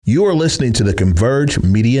You are listening to the Converge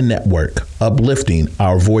Media Network, uplifting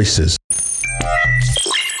our voices.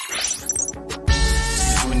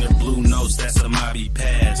 When the blue notes, that's a Mobby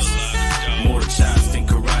pass. More chops than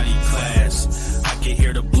karate class. I can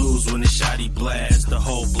hear the blues when the shotty blast. The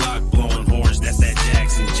whole block blowing horns, that's that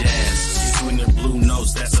Jackson jazz. When the blue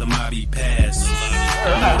notes, that's a Mobby pass.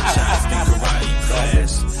 More chops than karate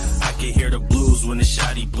class. I can hear the blues when the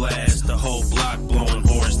shotty blast. The whole block blowing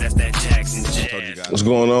horns, that's that Jackson jazz. What's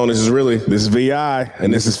going on? This is VI,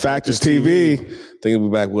 and this is Factors TV. Think we'll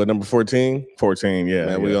be back with number 14? 14, yeah.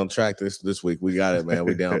 Man, we on track this week. We got it, man.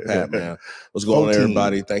 We down pat, man. What's going on,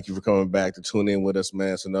 everybody? Thank you for coming back to tune in with us,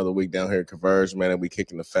 man. It's another week down here at Converge, man, and we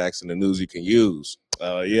kicking the facts and the news you can use.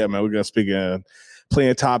 Yeah, man, we're going to speak in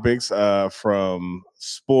plenty of topics from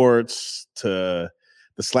sports to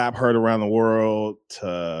the slap heard around the world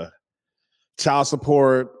to child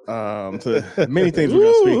support, to many things we're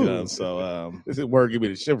going to speak on. So this word give me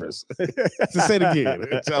the shivers. To say it again.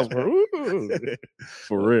 Child support.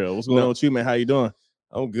 For real. What's going on with you, man? How you doing?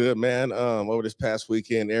 I'm good, man. Over this past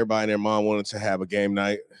weekend, everybody and their mom wanted to have a game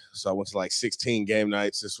night. So I went to like 16 game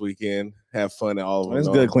nights this weekend. Have fun at all of them. It's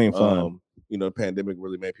good, clean fun. You know, the pandemic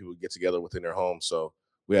really made people get together within their homes. So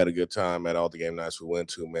we had a good time at all the game nights we went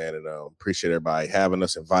to, man. And appreciate everybody having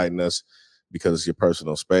us, inviting us, because it's your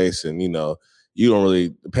personal space. And, you know,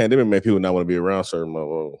 the pandemic made people not want to be around certain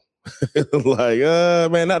people. Like,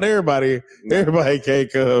 man, not everybody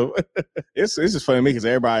can't come. It's just funny to me because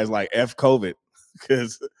everybody's like, F COVID.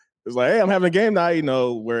 Because it's like, hey, I'm having a game night, you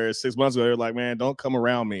know, where 6 months ago, they're like, man, don't come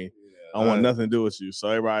around me. I don't want nothing to do with you. So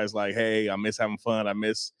everybody's like, hey, I miss having fun. I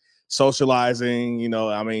miss socializing. You know,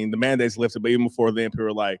 I mean, the mandate's lifted, but even before then, people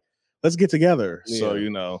were like, let's get together. Yeah. So, you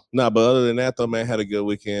know. But other than that, though, man, had a good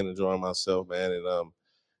weekend, enjoying myself, man, and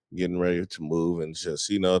getting ready to move and just,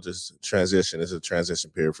 you know, just transition. It's a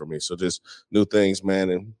transition period for me. So just new things, man,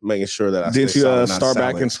 and making sure that I Didn't you start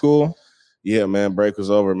back in school? Yeah, man, break was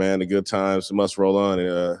over, man. The good times must roll on.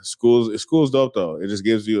 And school's dope, though. It just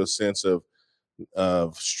gives you a sense of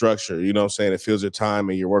structure. You know what I'm saying? It fills your time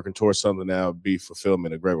and you're working towards something that would be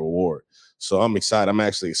fulfillment, a great reward. So I'm excited. I'm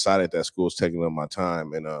actually excited that school's taking up my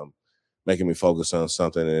time and making me focus on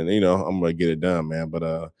something. And, you know, I'm going to get it done, man. But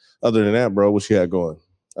other than that, bro, what you had going?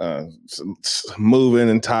 Moving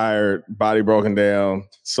and tired, body broken down.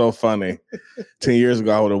 So funny. 10 years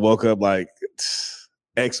ago, I would have woke up like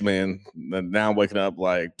X-Men. Now I'm waking up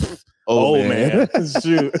like old man.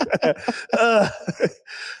 Shoot.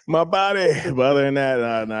 My body. But other than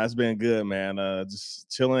that, it's been good, man.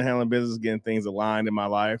 Just chilling, handling business, getting things aligned in my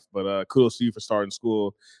life. But kudos to you for starting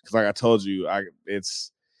school. Because like I told you,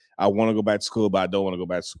 I want to go back to school, but I don't want to go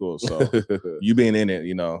back to school. So you being in it,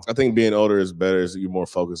 you know. I think being older is better. You're more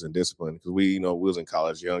focused and disciplined. Because we was in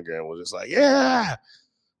college younger and was just like, yeah,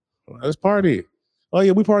 let's party. Oh,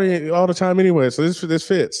 yeah, we party all the time anyway. So this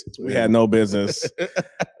fits. We had no business.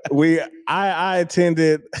 I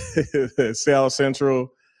attended South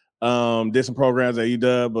Central, did some programs at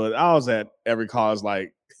UW, but I was at every college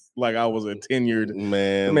like I was a tenured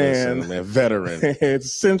man, veteran.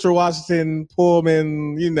 It's Central Washington,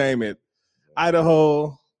 Pullman, you name it.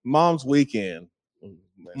 Idaho, Mom's Weekend.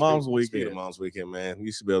 Mom's Weekend. Speaking of Mom's Weekend, man, you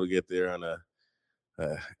used to be able to get there on a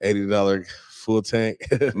 $80 full tank.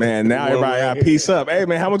 Man, now everybody got to piece up. Hey,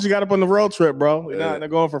 man, how much you got up on the road trip, bro? You're not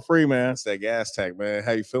going for free, man. It's that gas tank, man.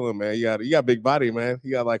 How you feeling, man? You got a big body, man.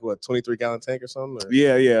 You got like, what, 23-gallon tank or something? Or?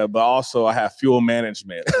 Yeah, but also I have fuel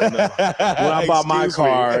management. When I bought my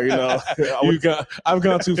car, you know. I've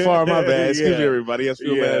gone too far, my bad. Excuse me, everybody. Has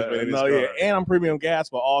fuel management in his car. And I'm premium gas,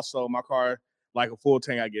 but also my car, like a full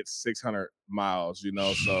tank, I get 600 miles, you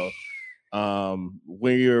know. So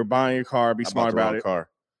when you're buying your car, be smart about it. Car.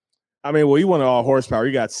 I mean, well, you want all horsepower.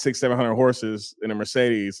 You got 600-700 horses in a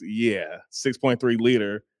Mercedes. Yeah, 6.3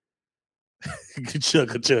 liter.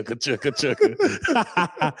 Chugga.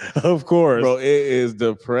 Of course, bro. It is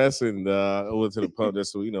depressing. I went to the pump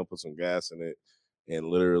just to put some gas in it, and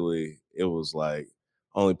literally it was like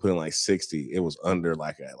only putting like 60. It was under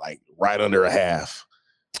like right under a half.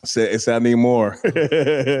 It's not anymore.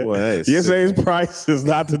 Well, hey, yesterday's price is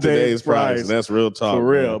not today's price. That's real talk. For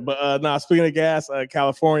real. Man. But speaking of gas,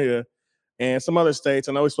 California and some other states,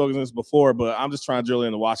 I know we've spoken this before, but I'm just trying to drill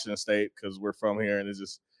into Washington State because we're from here and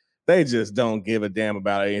they just don't give a damn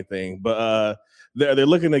about anything. But they're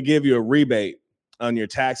looking to give you a rebate on your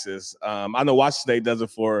taxes. I know Washington State does it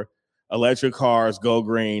for electric cars, go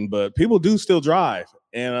green, but people do still drive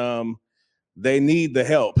and they need the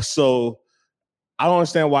help. So I don't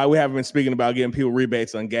understand why we haven't been speaking about getting people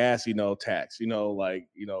rebates on gas, tax,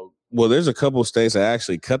 Well, there's a couple of states that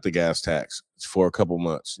actually cut the gas tax for a couple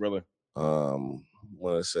months. Really?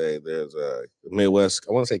 want to say there's a Midwest.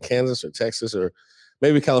 I want to say Kansas or Texas or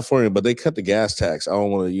maybe California, but they cut the gas tax. I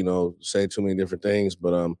don't want to, say too many different things,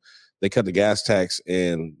 but they cut the gas tax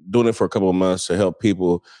and doing it for a couple of months to help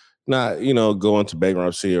people not, go into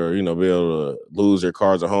bankruptcy or, be able to lose their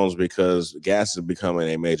cars or homes because gas is becoming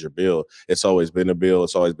a major bill. It's always been a bill.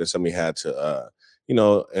 It's always been something you had to,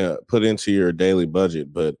 put into your daily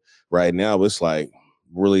budget. But right now it's like,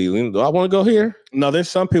 really, do I want to go here? No, there's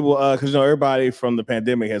some people, because, everybody from the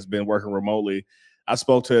pandemic has been working remotely. I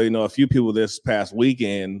spoke to, a few people this past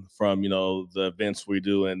weekend from, the events we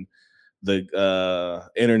do and the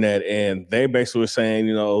internet, and they basically were saying,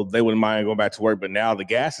 they wouldn't mind going back to work, but now the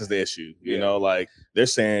gas is the issue. Like they're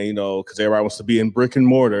saying, because everybody wants to be in brick and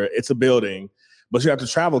mortar. It's a building, but you have to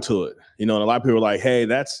travel to it. And a lot of people are like, hey,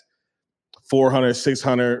 that's $400,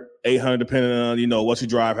 $600, $800, depending on, what you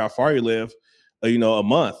drive, how far you live, a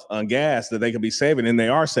month on gas that they could be saving, and they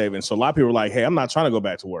are saving. So a lot of people are like, hey, I'm not trying to go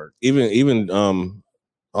back to work. Even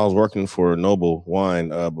I was working for Noble Wine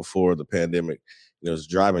before the pandemic. It was a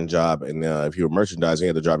driving job, and if you were merchandising, you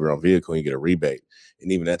had to drive your own vehicle and you get a rebate.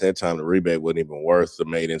 And even at that time, the rebate wasn't even worth the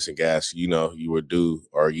maintenance and gas, you would do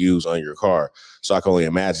or use on your car. So I can only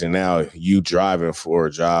imagine now you driving for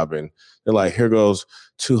a job and they're like, here goes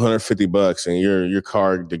 $250 and your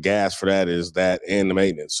car, the gas for that is that and the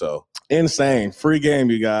maintenance. So insane. Free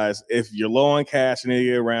game, you guys. If you're low on cash and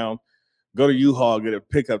you get around, go to U-Haul, get a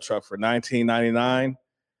pickup truck for $19.99.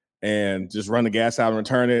 And just run the gas out and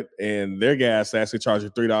return it. And their gas actually charges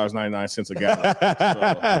you $3.99 a gallon.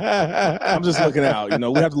 So I'm just looking out.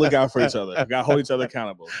 We have to look out for each other. We got to hold each other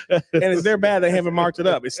accountable. And if they're bad, they haven't marked it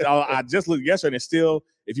up. I just looked yesterday, and it's still,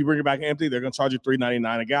 if you bring it back empty, they're going to charge you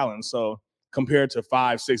 $3.99 a gallon. So compared to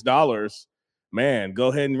 $5, $6, man, go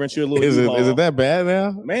ahead and rent you a little. Is it that bad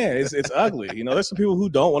now? Man, it's ugly. There's some people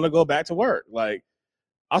who don't want to go back to work. Like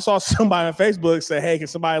I saw somebody on Facebook say, hey, can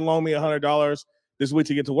somebody loan me $100 this week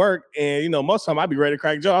to get to work? And most of the time I'd be ready to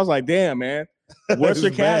crack jaw. I was like, damn, man, where's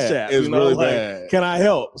your cash at? It's really bad. Can I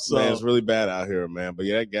help? So man, it's really bad out here, man. But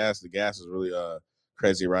yeah, the gas is really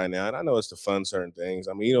crazy right now. And I know it's to fund certain things.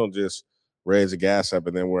 I mean, you don't just raise the gas up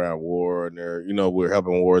and then we're at war and we're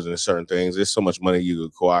helping wars and certain things. There's so much money you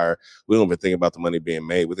acquire. We don't even think about the money being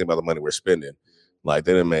made. We think about the money we're spending. Like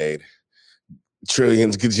they done made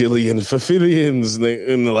trillions, gajillions, fulfillions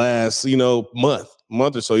in the last,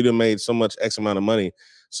 month or so. You done made so much X amount of money.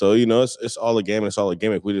 So, it's all a game and it's all a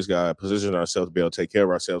gimmick. We just got to position ourselves to be able to take care of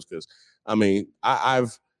ourselves. Because, I mean,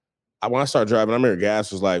 when I started driving, I remember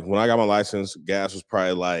gas was like, when I got my license, gas was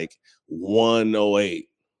probably like 108,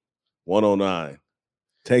 109.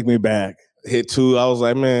 Take me back. Hit 2. I was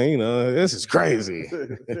like, man, this is crazy.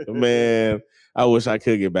 Man, I wish I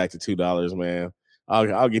could get back to $2, man.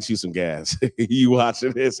 I'll get you some gas. You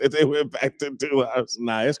watching this? If they went back to $2,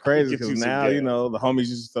 nah, it's crazy because now the homies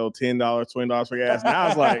used to throw $10, $20 for gas. Now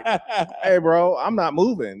it's like, hey, bro, I'm not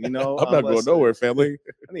moving. I'm not going nowhere, family.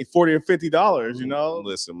 I need $40 or $50.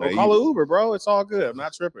 Listen, man, call an Uber, bro. It's all good. I'm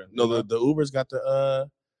not tripping. No, the Uber's got the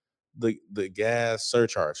gas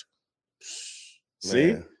surcharge.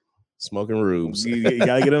 See, man, smoking rubes. You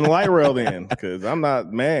gotta get in the light rail then, because I'm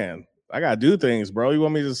not, man. I gotta do things, bro. You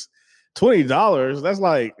want me to just $20? That's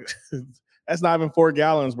like that's not even 4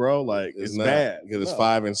 gallons, bro. Like it's bad because it's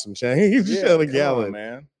 5 and some change a gallon,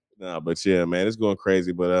 man. No, but yeah, man, it's going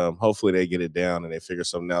crazy. But hopefully they get it down and they figure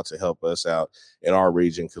something out to help us out in our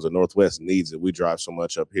region because the Northwest needs it. We drive so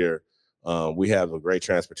much up here. We have a great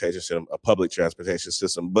transportation system, a public transportation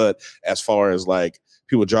system. But as far as like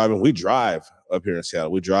people driving, we drive up here in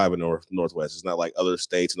Seattle. We drive in Northwest. It's not like other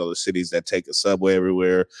states and other cities that take a subway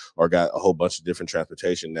everywhere or got a whole bunch of different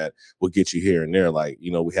transportation that will get you here and there. Like,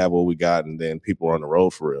 we have what we got, and then people are on the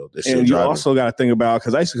road for real. And you also got to think about,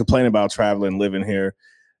 because I used to complain about traveling, living here.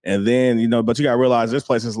 And then, but you got to realize there's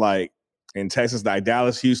places like in Texas, like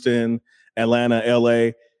Dallas, Houston, Atlanta,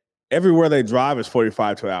 LA, everywhere they drive is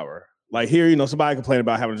 45 to an hour. Like here, somebody complained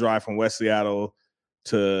about having to drive from West Seattle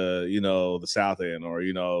to, the South End or,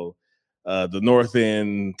 the North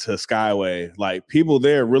End to Skyway. Like people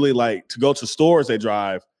there really like to go to stores, they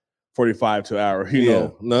drive 45 to an hour,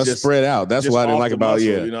 No, just spread out. That's what I didn't like about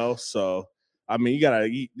So, I mean, you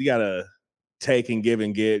gotta take and give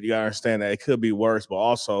and get. You gotta understand that it could be worse, but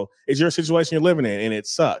also it's your situation you're living in and it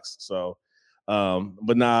sucks. So,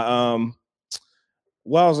 but now,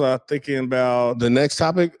 what was I thinking about? The next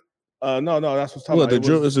topic? No, that's what's talking about.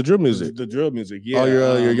 It's the drill music. The drill music, yeah.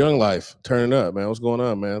 Oh, your young life. Turning up, man. What's going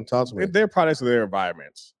on, man? Talk to me. They're products of their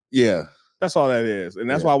environments. Yeah. That's all that is. And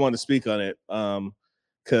that's why I wanted to speak on it.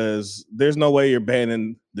 Because there's no way you're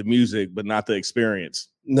banning the music, but not the experience.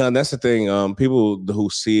 No, that's the thing. People who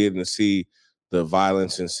see it and see the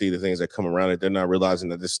violence and see the things that come around it. They're not realizing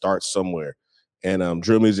that this starts somewhere. And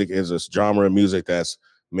drill music is a genre of music that's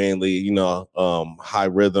mainly, high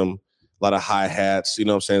rhythm, a lot of hi-hats, you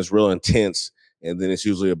know what I'm saying? It's real intense. And then it's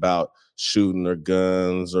usually about shooting or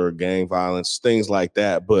guns or gang violence, things like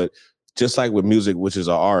that. But just like with music, which is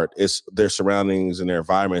an art, it's their surroundings and their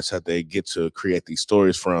environments that they get to create these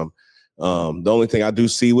stories from. The only thing I do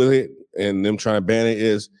see with it and them trying to ban it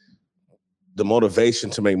is the motivation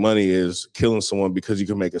to make money is killing someone because you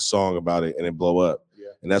can make a song about it and it blow up. Yeah.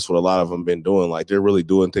 And that's what a lot of them been doing. Like they're really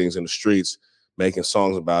doing things in the streets, making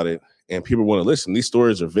songs about it, and people want to listen. These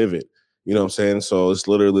stories are vivid. You know what I'm saying? So it's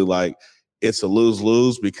literally like it's a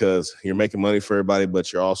lose-lose because you're making money for everybody,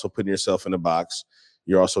 but you're also putting yourself in a box.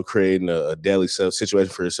 You're also creating a deadly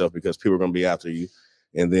situation for yourself because people are going to be after you.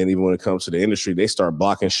 And then even when it comes to the industry, they start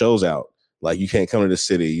blocking shows out. Like you can't come to the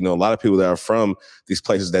city. You know, a lot of people that are from these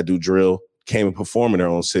places that do drill came and perform in their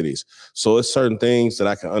own cities. So it's certain things that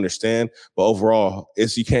I can understand, but overall,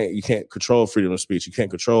 it's you can't control freedom of speech. You can't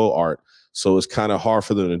control art. So it's kind of hard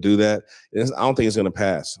for them to do that. I don't think it's going to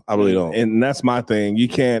pass. I really don't. And that's my thing. You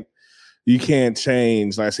can't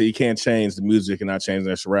change, like I said, you can't change the music and not change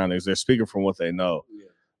their surroundings. They're speaking from what they know.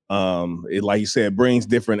 Yeah. It, like you said, it brings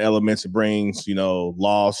different elements. It brings,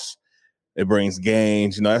 loss. It brings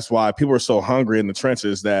gains. That's why people are so hungry in the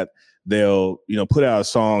trenches that they'll, put out a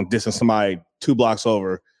song dissing somebody 2 blocks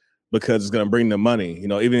over because it's going to bring them money.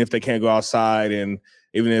 Even if they can't go outside and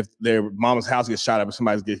even if their mama's house gets shot up and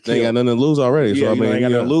somebody gets killed. They got nothing to lose already. Yeah, so they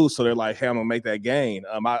got nothing to lose. So they're like, hey, I'm going to make that gain.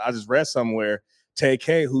 I just read somewhere, Tay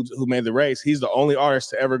K, who made the race, he's the only artist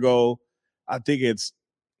to ever go, I think it's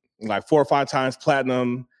like 4 or 5 times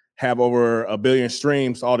platinum, have over 1 billion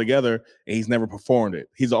streams altogether, and he's never performed it.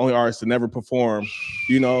 He's the only artist to never perform,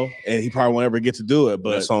 and he probably won't ever get to do it.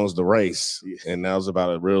 But that song's The Race, and that was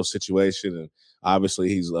about a real situation. And obviously,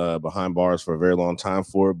 he's behind bars for a very long time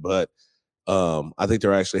for it. But I think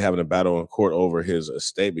they're actually having a battle in court over his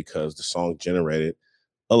estate because the song generated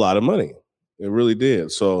a lot of money. It really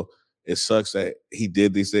did. So it sucks that he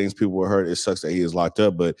did these things. People were hurt. It sucks that he is locked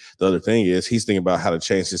up. But the other thing is he's thinking about how to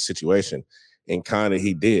change his situation. And kind of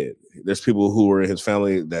he did. There's people who were in his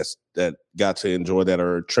family that got to enjoy that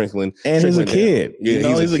or trickling. And he's a kid.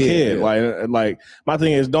 Yeah, he's a kid. Yeah. Like my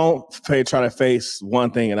thing is, don't try to face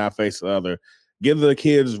one thing and not face the other. Give the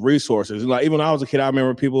kids resources. Like even when I was a kid, I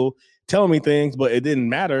remember people telling me things, but it didn't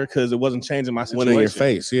matter because it wasn't changing my situation. Went in your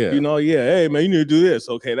face, yeah. Hey man, you need to do this.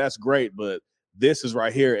 Okay, that's great, but this is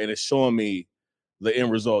right here, and it's showing me the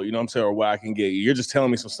end result. You know what I'm saying, or what I can get. You're just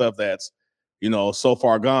telling me some stuff that's, so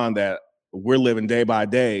far gone that we're living day by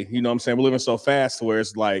day. You know what I'm saying? We're living so fast where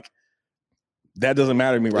it's like, that doesn't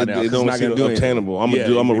matter to me right now. It's not going to do obtainable. I'm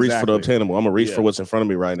gonna reach for the obtainable. I'm gonna reach for what's in front of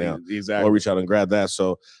me right now. Exactly. I'll reach out and grab that.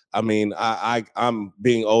 So, I mean, I'm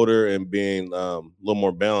being older and being a little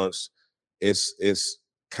more balanced. It's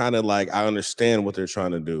kind of like I understand what they're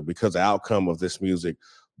trying to do because the outcome of this music.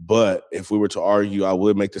 But if we were to argue, I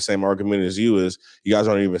would make the same argument as you is you guys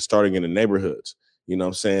aren't even starting in the neighborhoods. You know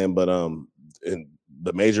what I'm saying? But in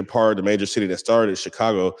the major city that started,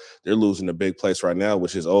 Chicago, they're losing a big place right now,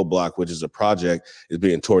 which is Old Block, which is a project, is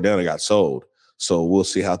being torn down and got sold. So we'll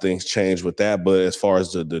see how things change with that. But as far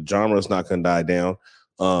as the genre is not going to die down,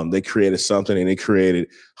 they created something and they created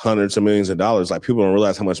hundreds of millions of dollars. Like people don't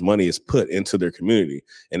realize how much money is put into their community.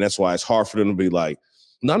 And that's why it's hard for them to be like,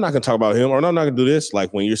 no, I'm not going to talk about him, or no, I'm not going to do this.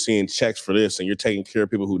 Like when you're seeing checks for this and you're taking care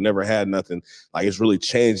of people who never had nothing, like it's really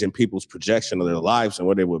changing people's projection of their lives and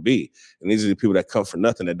what they would be. And these are the people that come for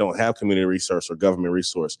nothing, that don't have community resource or government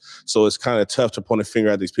resource. So it's kind of tough to point a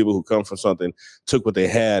finger at these people who come from something, took what they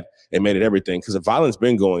had and made it everything. Because the violence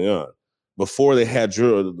been going on. Before they had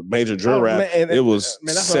major drill rap, it was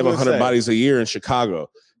 700 bodies a year in Chicago.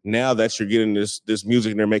 Now that you're getting this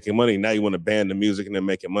music and they're making money, now you want to ban the music and they're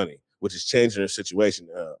making money, which is changing their situation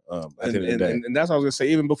at the end of the day. And that's what I was going to say.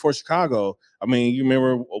 Even before Chicago, I mean, you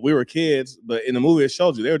remember we were kids, but in the movie it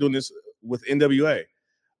showed you they were doing this with NWA.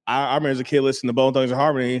 I remember as a kid listening to Bone Thugs and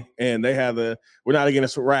Harmony, and they had we're not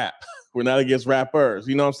against rap. We're not against rappers.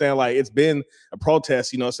 You know what I'm saying? Like, it's been a protest,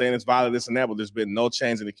 saying it's violent, this and that, but there's been no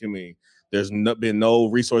change in the community. There's been no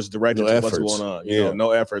resources directed to what's going on.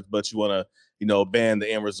 No efforts, but you want to, ban the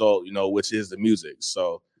end result, which is the music.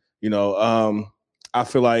 So, I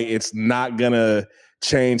feel like it's not going to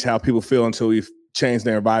change how people feel until we change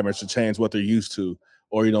their environments to change what they're used to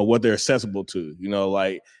or, what they're accessible to.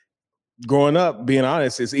 Like growing up, being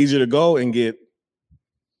honest, it's easier to go and get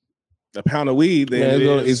a pound of weed than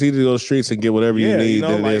it's easy to go to the streets and get whatever you need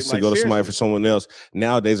than it is to go to somebody for someone else.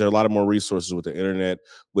 Nowadays, there are a lot of more resources with the internet,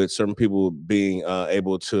 with certain people being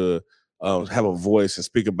able to have a voice and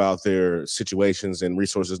speak about their situations and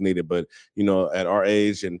resources needed. But, you know, at our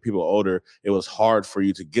age and people older, it was hard for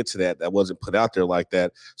you to get to that. That wasn't put out there like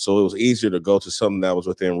that. So it was easier to go to something that was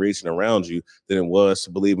within reach and around you than it was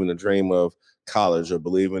to believe in the dream of college or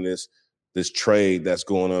believe in this trade that's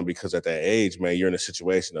going on, because at that age, man, you're in a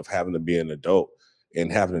situation of having to be an adult and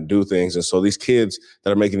having to do things. And so these kids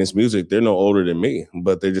that are making this music, they're no older than me,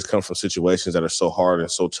 but they just come from situations that are so hard and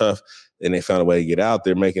so tough, and they found a way to get out.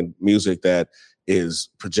 They're making music that is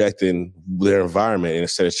projecting their environment, and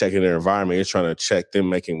instead of checking their environment, you're trying to check them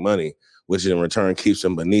making money, which in return keeps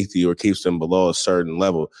them beneath you or keeps them below a certain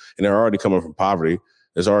level. And they're already coming from poverty.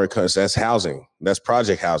 There's already, that's housing. That's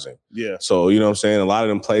project housing. Yeah. So, you know what I'm saying? A lot of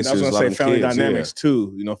them places. I was going to say family kids, dynamics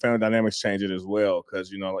too. You know, family dynamics change it as well,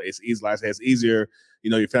 because, you know, it's easy. Like I say, it's easier.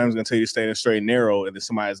 You know, your family's going to tell you to stay in a straight and narrow, and then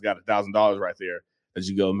somebody's got $1,000 right there that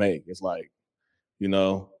you go make. It's like, you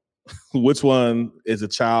know, which one is a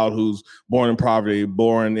child who's born in poverty,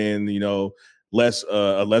 born in, you know, a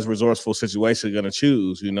less resourceful situation going to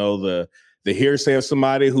choose? You know, the hearsay of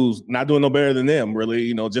somebody who's not doing no better than them, really,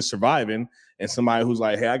 you know, just surviving, and somebody who's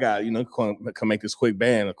like, hey, I got, you know, can make this quick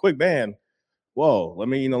band. A quick band. Whoa, let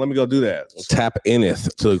me go do that. So, tap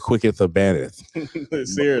inneth to quicketh or banneth.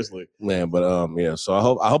 Seriously, man. But yeah. So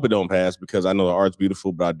I hope it don't pass, because I know the art's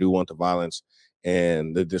beautiful, but I do want the violence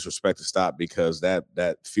and the disrespect to stop, because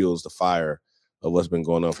that fuels the fire of what's been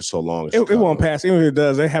going on for so long. It won't pass. Even if it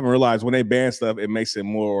does, they haven't realized when they ban stuff, it makes it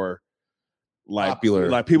more like popular.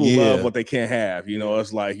 Like people love what they can't have. You know,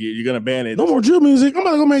 it's like you're gonna ban it. No more drill music. I'm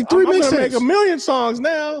gonna go make I'm gonna make 1 million songs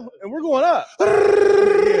now, and we're going up.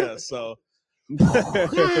 Yeah. So.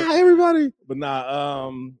 Everybody. But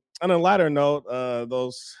on a lighter note,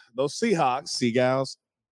 those Seahawks, Seagulls.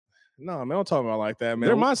 no, man, don't talk about like that, man.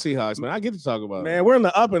 They're my Seahawks, man. I get to talk about man. We're in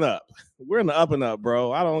the up and up. We're in the up and up,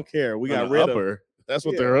 bro. I don't care. We got rid of. That's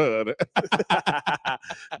what they're hood.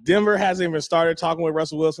 Denver hasn't even started talking with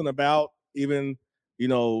Russell Wilson about even, you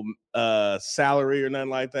know, salary or nothing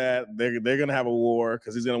like that. They're gonna have a war,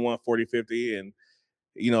 because he's gonna want 40-50, and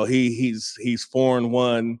you know he's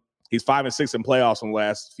 4-1. He's 5-6 in playoffs in the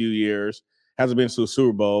last few years. Hasn't been to a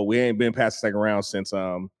Super Bowl. We ain't been past the second round since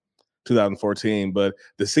 2014. But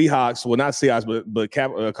the Seahawks, well, not Seahawks, but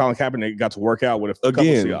Colin Kaepernick got to work out with a couple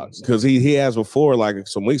Seahawks, because he has before, like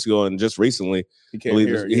some weeks ago, and just recently he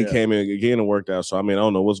came in again and worked out. So I mean, I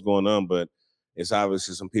don't know what's going on, but it's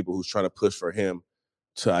obviously some people who's trying to push for him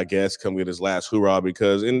to, I guess, come get his last hoorah,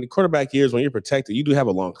 because in the quarterback years, when you're protected, you do have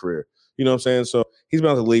a long career. You know what I'm saying? So he's been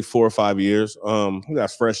out of the league 4 or 5 years. He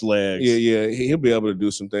got fresh legs. Yeah, he'll be able to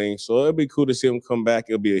do some things. So it'll be cool to see him come back.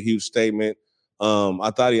 It'll be a huge statement.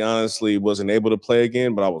 I thought he honestly wasn't able to play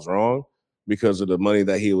again, but I was wrong, because of the money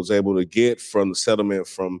that he was able to get from the settlement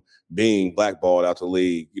from being blackballed out the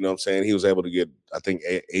league. You know what I'm saying? He was able to get, I think,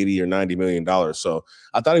 $80 or $90 million. So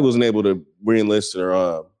I thought he wasn't able to re-enlist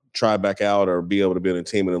or try back out or be able to be on a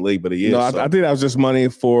team in the league, but he is. No, I think that was just money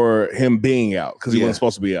for him being out, because he wasn't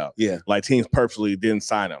supposed to be out. Yeah. Like teams purposely didn't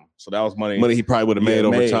sign him. So that was money he probably would have made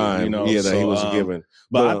over time. You know, that he wasn't given.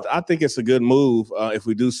 But I think it's a good move. If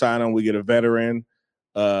we do sign him, we get a veteran.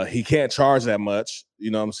 He can't charge that much.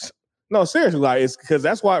 You know, no, seriously, like it's because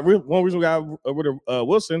that's why one reason we got rid of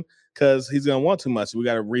Wilson, because he's gonna want too much. We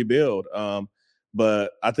got to rebuild.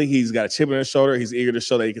 But I think he's got a chip on his shoulder. He's eager to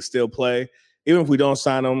show that he can still play. Even if we don't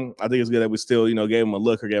sign him, I think it's good that we still, you know, gave him a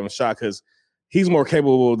look or gave him a shot, because he's more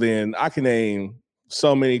capable than I can name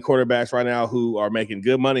so many quarterbacks right now who are making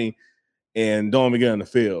good money and don't even get on the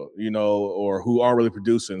field, you know, or who aren't really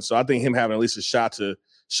producing. So I think him having at least a shot to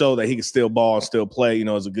show that he can still ball and still play, you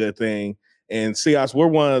know, is a good thing. And Seahawks, we're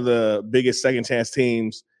one of the biggest second chance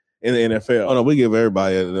teams in the NFL. Oh no, we give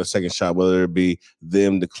everybody a second shot, whether it be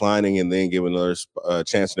them declining and then giving another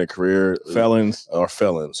chance in their career,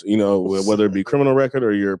 felons, you know, whether it be criminal record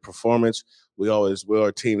or your performance. We're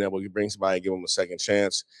a team that will bring somebody and give them a second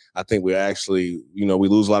chance. I think we actually, you know, we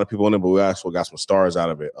lose a lot of people in it, but we actually got some stars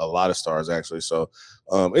out of it, a lot of stars actually. So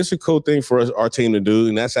it's a cool thing for our team to do,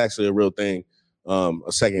 and that's actually a real thing, a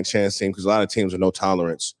second chance team, because a lot of teams are no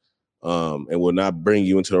tolerance. And will not bring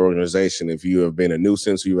you into the organization if you have been a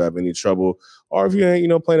nuisance, or you have any trouble, or if you ain't, you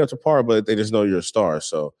know, playing up to par, but they just know you're a star.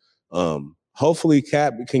 So hopefully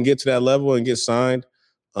Cap can get to that level and get signed,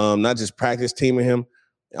 not just practice teaming him.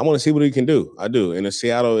 I want to see what he can do. I do. And in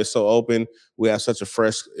Seattle, it's so open. We have such a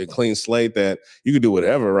fresh and clean slate that you can do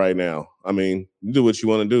whatever right now. I mean, you do what you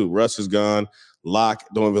want to do. Russ is gone. Locke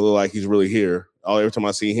don't even look like he's really here. Every time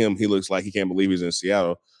I see him, he looks like he can't believe he's in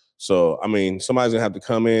Seattle. So, I mean, somebody's going to have to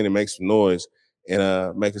come in and make some noise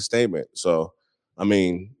and make a statement. So, I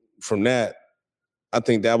mean, from that, I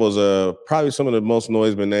think that was probably some of the most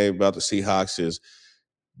noise been made about the Seahawks is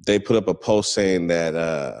they put up a post saying that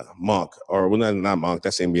Monk, or well, not Monk,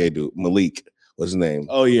 that's NBA dude, Malik was his name.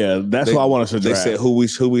 Oh yeah, that's what I wanted to draft. They said who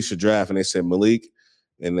we should draft, and they said Malik,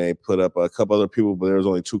 and they put up a couple other people, but there was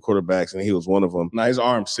only 2 quarterbacks, and he was one of them. Now his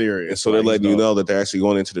arm's serious. And so they're letting you know that they're actually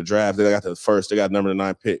going into the draft. They got number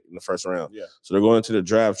 9 pick in the first round. Yeah. So they're going into the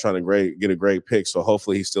draft trying to get a great pick. So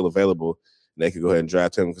hopefully he's still available. And they could go ahead and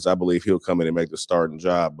draft him because I believe he'll come in and make the starting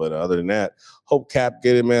job. But other than that, hope Cap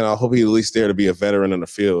get it, man. I hope he's at least there to be a veteran on the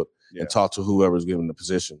field and talk to whoever's given the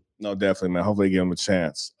position. No, definitely, man. Hopefully give him a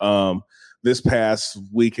chance. This past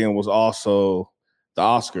weekend was also the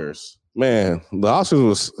Oscars. Man, the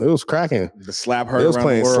Oscars was cracking. The slap heard. They was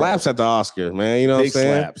playing slaps at the Oscars, man. You know what I'm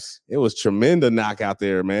saying? Slaps. It was tremendous knockout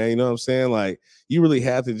there, man. You know what I'm saying? Like you really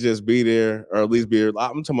had to just be there, or at least be there.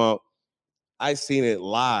 I'm talking about. I seen it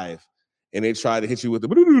live, and they tried to hit you with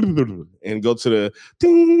the and go to the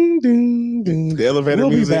ding ding ding, the elevator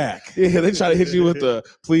music. Be back. Yeah, they try to hit you with the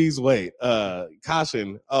please wait,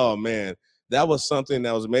 caution. Oh man, that was something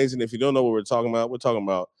that was amazing. If you don't know what we're talking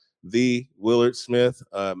about the Willard Smith,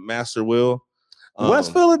 Master Will.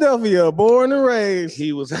 West Philadelphia, born and raised.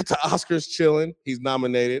 He was at the Oscars chilling. He's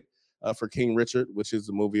nominated for King Richard, which is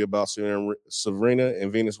the movie about Serena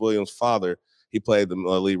and Venus Williams' father. He played the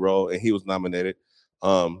lead role, and he was nominated.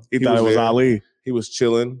 He thought it was Ali. He was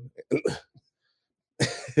chilling.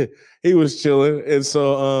 He was chilling. And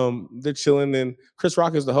so they're chilling, and Chris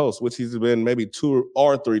Rock is the host, which he's been maybe 2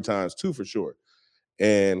 or 3 times, 2 for sure.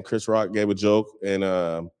 And Chris Rock gave a joke,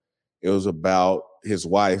 and it was about his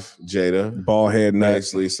wife, Jada. Bald head,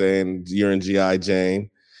 nicely saying, you're in G.I. Jane.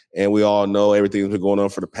 And we all know everything's been going on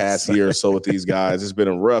for the past year or so with these guys. It's been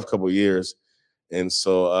a rough couple of years. And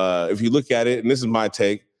so if you look at it, and this is my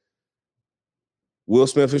take, Will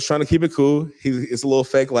Smith is trying to keep it cool. It's a little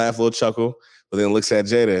fake laugh, a little chuckle, but then looks at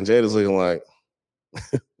Jada, and Jada's looking like,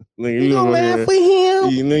 you don't laugh with him?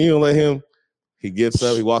 You don't let him. He gets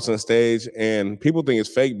up, he walks on stage, and people think it's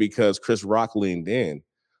fake because Chris Rock leaned in.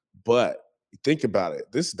 But think about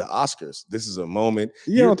it. This is the Oscars. This is a moment.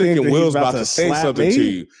 You're thinking Will's about to say something to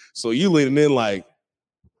you. So you leaning in like,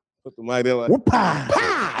 put the mic there like,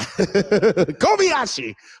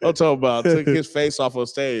 Kobayashi. I'm talking about took his face off on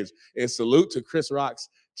stage and salute to Chris Rock's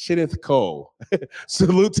Kenneth Cole.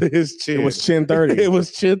 Salute to his chin. It was chin 30. It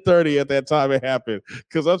was chin 30 at that time it happened.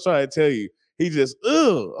 Because I'm trying to tell you, he just,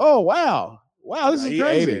 oh, wow. Wow, this is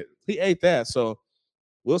crazy. He ate that. So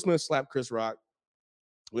Will Smith slapped Chris Rock,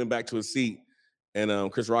 went back to his seat,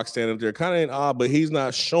 and Chris Rock standing up there kind of in awe, but he's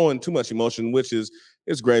not showing too much emotion, which is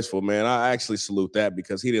it's graceful, man. I actually salute that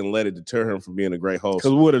because he didn't let it deter him from being a great host.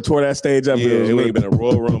 Because we would have tore that stage up. Yeah, it would have been a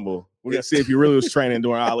Royal Rumble. We're going to see if he really was training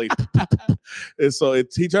during Ali. And so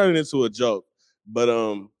he turned it into a joke. But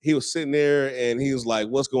he was sitting there and he was like,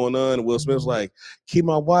 what's going on? And Will Smith's like, keep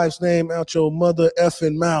my wife's name out your mother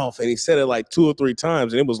effing mouth. And he said it like 2 or 3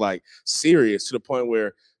 times. And it was like serious to the point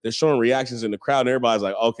where they're showing reactions in the crowd. And everybody's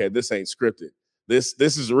like, okay, this ain't scripted. This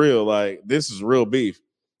is real. Like, this is real beef.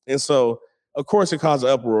 And so, of course, it caused an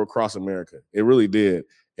uproar across America. It really did.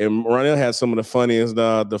 And Ronell had some of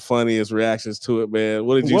the funniest reactions to it, man.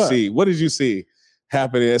 What did you see? What did you see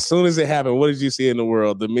happening? As soon as it happened, what did you see in the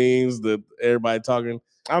world? The memes, everybody talking?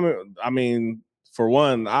 I mean, for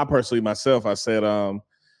one, I personally myself, I said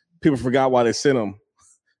people forgot why they sent him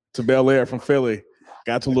to Bel Air from Philly.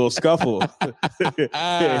 Got to a little scuffle. It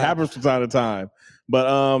happens from time to time.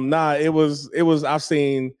 But it was I've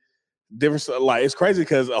seen different, like, it's crazy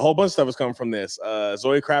because a whole bunch of stuff is coming from this.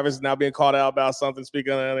 Zoe Kravitz is now being called out about something,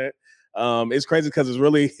 speaking on it. It's crazy because it's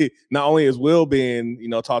really not only is Will being,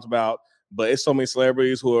 talked about, but it's so many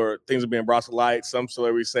celebrities things are being brought to light. Some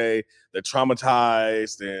celebrities say they're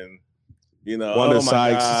traumatized and, Wanda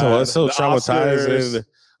Sykes. So traumatized.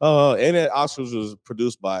 And that Oscars was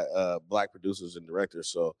produced by Black producers and directors.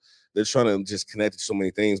 So they're trying to just connect to so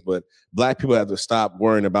many things. But Black people have to stop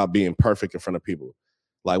worrying about being perfect in front of people.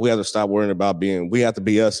 Like, we have to stop worrying about we have to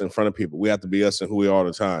be us in front of people. We have to be us and who we are all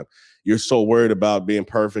the time. You're so worried about being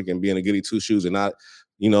perfect and being a goody two-shoes and not,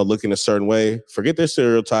 looking a certain way. Forget their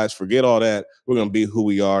stereotypes. Forget all that. We're going to be who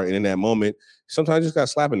we are. And in that moment, sometimes you just got to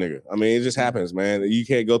slap a nigga. I mean, it just happens, man. You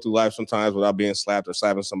can't go through life sometimes without being slapped or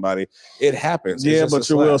slapping somebody. It happens. Yeah, but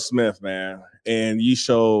you're Will Smith, man. And you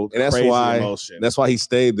showed crazy emotion. That's why he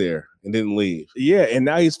stayed there and didn't leave. Yeah, and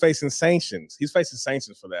now he's facing sanctions. He's facing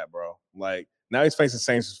sanctions for that, bro. Like, now he's facing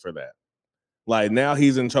sanctions for that. Like, now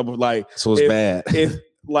he's in trouble. Like, so it's bad.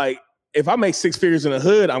 If I make 6 figures in the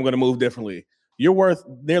hood, I'm going to move differently. You're worth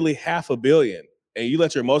nearly $500 million, and you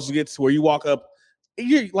let your emotions get to where you walk up.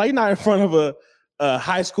 You're not in front of a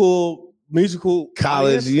high school musical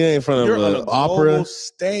college. audience. You ain't in front of an opera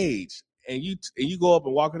stage, and you go up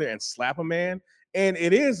and walk in there and slap a man And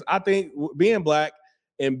it is, I think, being black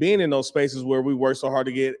and being in those spaces where we work so hard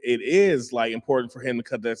to get, it is like important for him to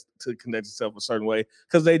conduct himself a certain way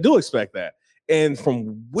because they do expect that. And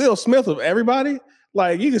from Will Smith of everybody,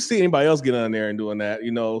 like you can see anybody else get on there and doing that,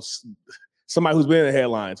 you know, somebody who's been in the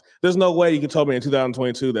headlines. There's no way you can tell me in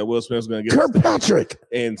 2022 that Will Smith's going to get Kirkpatrick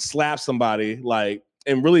and slap somebody like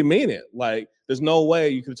and really mean it. Like there's no way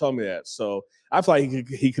you could have told me that. So I feel like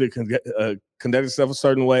he could have conducted himself a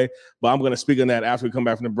certain way, but I'm going to speak on that after we come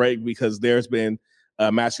back from the break because there's been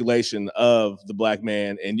emasculation of the black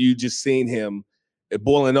man, and you just seen him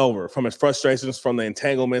boiling over from his frustrations from the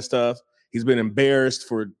entanglement stuff. He's been embarrassed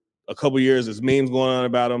for a couple years. There's memes going on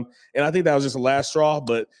about him, and I think that was just the last straw.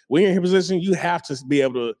 But when you're in his position, you have to be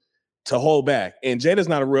able to hold back. And Jada's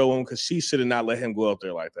not a real one because she should have not let him go up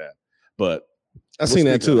there like that. But I seen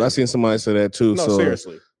that too. I seen somebody say that too. No, so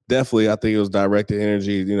seriously. Definitely, I think it was directed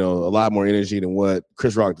energy, you know, a lot more energy than what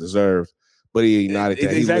Chris Rock deserved. But he ignited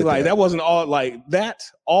that. Exactly. Like that wasn't all like that.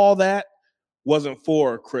 All that wasn't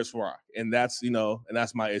for Chris Rock. And that's, you know, and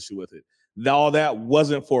that's my issue with it. All that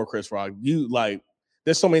wasn't for Chris Rock. You like,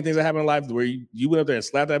 there's so many things that happen in life where you went up there and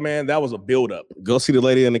slapped that man. That was a buildup. Go see the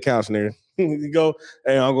lady on the couch, nigga. You go,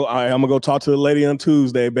 hey, I'm gonna go talk to the lady on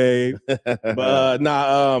Tuesday, babe. But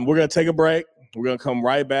we're gonna take a break. We're gonna come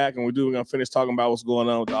right back, and we're gonna finish talking about what's going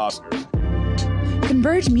on with the Oscars.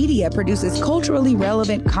 Converge Media produces culturally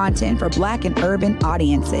relevant content for Black and urban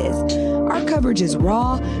audiences. Our coverage is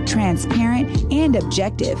raw, transparent, and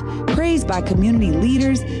objective, praised by community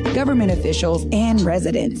leaders, government officials, and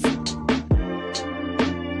residents.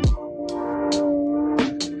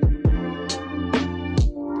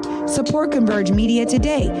 Support Converge Media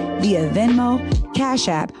today via Venmo, Cash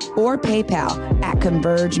App, or PayPal at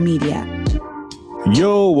Converge Media.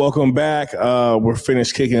 Yo, welcome back. We're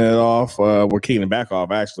finished kicking it off. We're kicking it back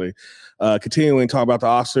off, actually. Continuing to talk about the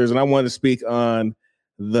Oscars, and I wanted to speak on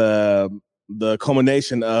the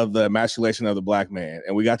culmination of the emasculation of the black man.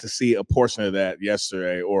 And we got to see a portion of that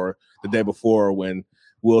yesterday or the day before when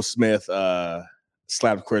Will Smith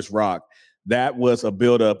slapped Chris Rock. That was a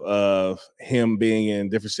buildup of him being in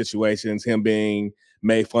different situations, him being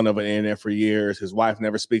made fun of on the internet for years, his wife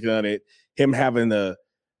never speaking on it, him having to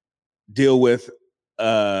deal with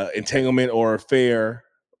entanglement or affair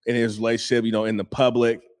in his relationship, you know, in the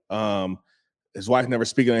public. His wife never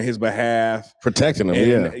speaking on his behalf, protecting him.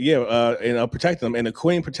 Protecting him. And the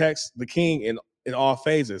queen protects the king in all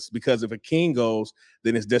phases, because if a king goes,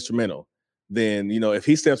 then it's detrimental. Then, you know, if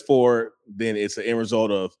he steps forward, then it's an end result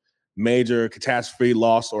of major catastrophe,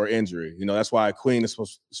 loss, or injury. You know, that's why a queen is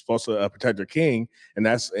supposed to protect her king, and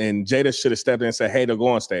Jada should have stepped in and said, "Hey, they'll go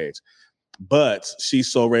on stage." But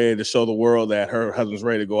she's so ready to show the world that her husband's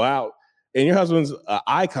ready to go out. And your husband's an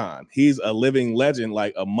icon. He's a living legend,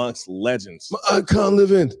 like amongst legends. My icon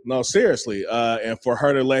living. No, seriously. And for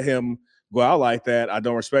her to let him go out like that, I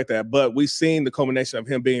don't respect that. But we've seen the culmination of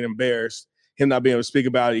him being embarrassed, him not being able to speak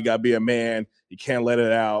about it. You got to be a man. You can't let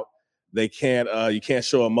it out. You can't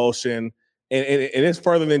show emotion. And it's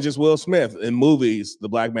further than just Will Smith. In movies, the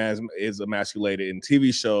black man is emasculated. In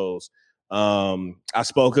TV shows, I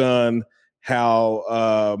spoke on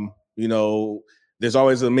how, you know, there's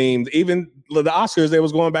always a meme. Even the Oscars,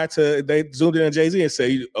 they zoomed in on Jay-Z and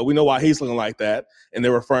say, we know why he's looking like that. And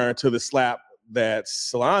they're referring to the slap that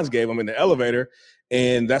Solange gave him in the elevator.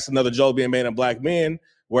 And that's another joke being made on black men.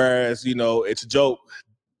 Whereas, you know, it's a joke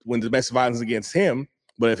when domestic violence is against him.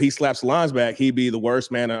 But if he slaps Solange back, he'd be the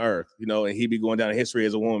worst man on earth, you know, and he'd be going down in history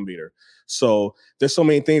as a woman beater. So there's so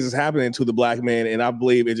many things that's happening to the black man. And I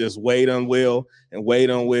believe it just weighed on Will. And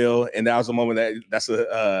that was the moment that's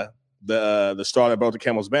the straw that broke the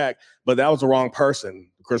camel's back. But that was the wrong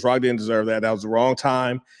person. Chris Rock didn't deserve that. That was the wrong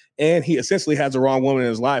time. And he essentially has the wrong woman in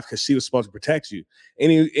his life because she was supposed to protect you.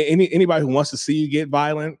 Anybody who wants to see you get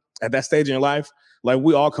violent at that stage in your life, like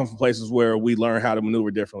we all come from places where we learn how to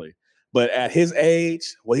maneuver differently. But at his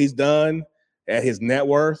age, what he's done, at his net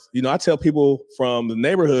worth, you know, I tell people from the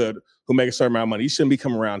neighborhood who make a certain amount of money, you shouldn't be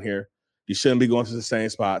coming around here. You shouldn't be going to the same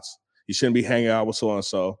spots. You shouldn't be hanging out with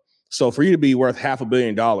so-and-so. So for you to be worth $500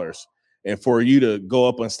 million and for you to go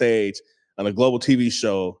up on stage on a global TV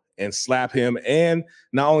show and slap him, and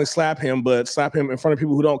not only slap him, but slap him in front of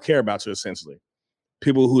people who don't care about you, essentially.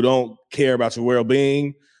 People who don't care about your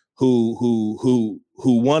well-being, who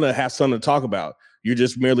want to have something to talk about. You're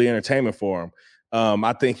just merely entertainment for them.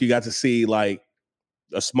 I think you got to see like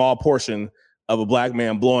a small portion of a black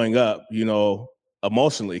man blowing up, you know,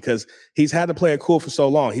 emotionally, because he's had to play it cool for so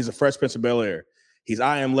long. He's a Fresh Prince of Bel-Air. He's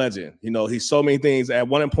I Am Legend. You know, he's so many things. At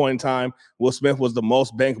one point in time, Will Smith was the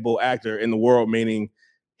most bankable actor in the world, meaning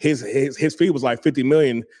his fee was like $50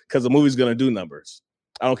 million because the movie's going to do numbers.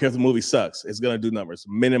 I don't care if the movie sucks. It's gonna do numbers.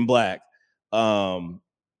 Men in Black, Wild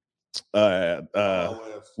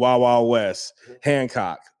Wild West,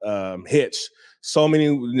 Hancock, Hitch. So many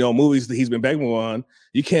movies that he's been begging on.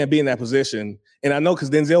 You can't be in that position. And I know because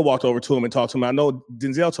Denzel walked over to him and talked to him. I know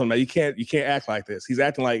Denzel told him that you can't act like this. He's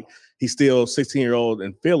acting like he's still 16-year-old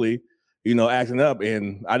in Philly, acting up.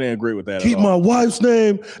 And I didn't agree with that. Keep my wife's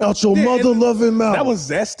name out your mother-loving mouth. That was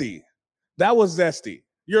zesty.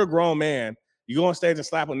 You're a grown man. You go on stage and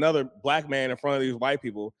slap another black man in front of these white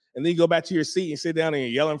people, and then you go back to your seat and sit down and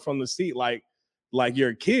you're yelling from the seat like you're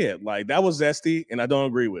a kid. Like, that was zesty, and I don't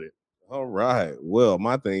agree with it. All right. Well,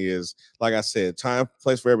 my thing is, like I said, time,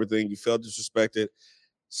 place for everything. You felt disrespected.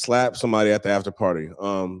 Slap somebody at the after party.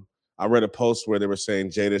 I read a post where they were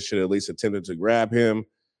saying Jada should at least attempted to grab him,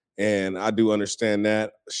 and I do understand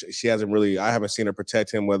that. She hasn't really. I haven't seen her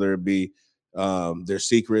protect him, whether it be their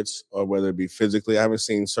secrets or whether it be physically. I haven't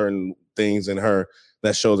seen certain things in her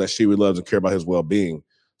that shows that she really loves and care about his well-being.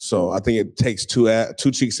 So I think it takes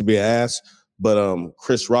two cheeks to be an ass. But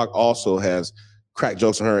Chris Rock also has crack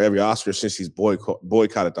jokes on her every Oscar since he's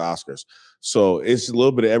boycotted the Oscars. So it's a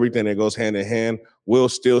little bit of everything that goes hand in hand. Will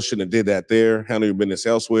still shouldn't have did that there, handling business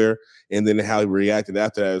elsewhere. And then how he reacted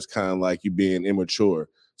after that is kind of like you being immature.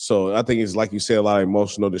 So I think it's like you said, a lot of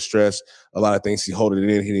emotional distress, a lot of things he holding it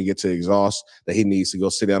in. He didn't get to exhaust, that he needs to go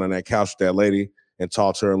sit down on that couch with that lady and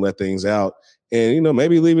talk to her and let things out. And,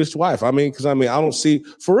 maybe leave his wife. I don't see,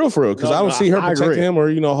 for real, because I don't see her protecting him or,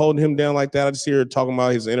 holding him down like that. I just see her talking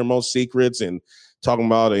about his innermost secrets and talking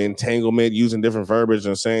about an entanglement, using different verbiage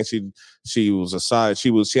and saying she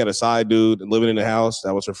had a side dude living in the house.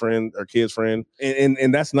 That was her friend, her kid's friend.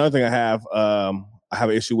 And that's another thing I have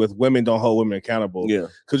an issue with. Women don't hold women accountable. Yeah.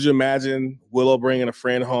 Could you imagine Willow bringing a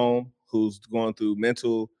friend home who's going through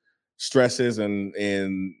mental stresses and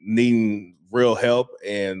needing real help,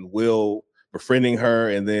 and Will befriending her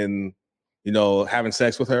and then, having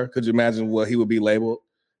sex with her? Could you imagine what he would be labeled?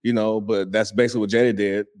 But that's basically what Jada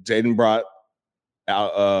did. Jaden brought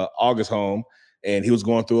August home, and he was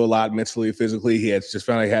going through a lot mentally, physically. He had just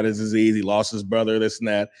found out he had his disease. He lost his brother, this and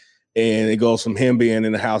that. And it goes from him being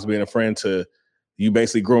in the house, being a friend, to you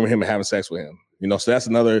basically grooming him and having sex with him. So that's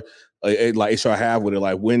another issue I have with it.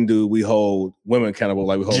 Like, when do we hold women accountable?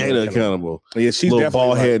 Like we hold Jada accountable. Yeah, she's little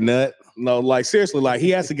bald head nut. No, like seriously, like he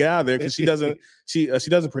has to get out of there because she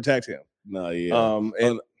doesn't protect him. No, yeah.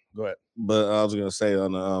 And go ahead. But I was gonna say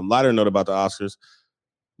on a lighter note about the Oscars,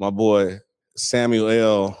 my boy Samuel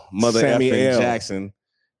L. Jackson,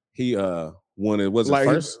 he won it. Was it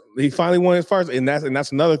first? He finally won his first, and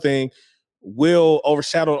that's another thing. Will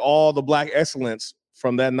overshadowed all the black excellence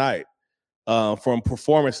from that night, from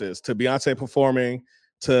performances to Beyonce performing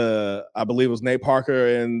to, I believe it was Nate Parker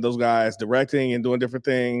and those guys directing and doing different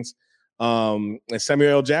things. And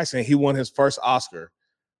Samuel L. Jackson, he won his first Oscar.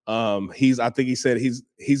 I think he said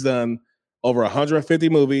he's done over 150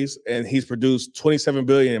 movies and he's produced $27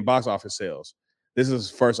 billion in box office sales. This is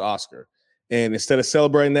his first Oscar. And instead of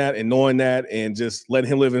celebrating that and knowing that and just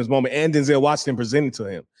letting him live in his moment, and Denzel Washington presenting to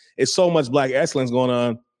him, it's so much black excellence going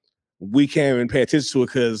on. We can't even pay attention to it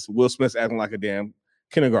because Will Smith's acting like a damn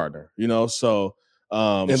kindergartner, So,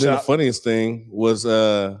 and then the funniest thing was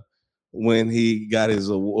when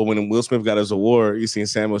Will Smith got his award, you seen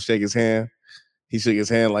Samuel shake his hand. He shook his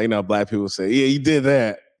hand like, black people say, yeah, you did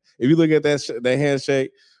that. If you look at that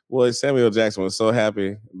handshake, well, Samuel Jackson was so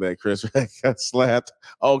happy that Chris Rock got slapped.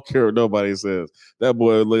 I don't care what nobody says. That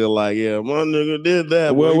boy looking like, yeah, my nigga did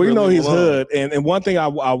that. Well, we know he's hood. And one thing I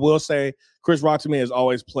will say, Chris Rock to me has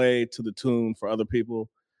always played to the tune for other people.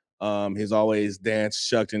 He's always danced,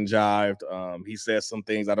 shucked, and jived. He says some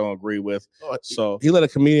things I don't agree with. So he let a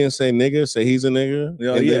comedian say nigga, say he's a nigga.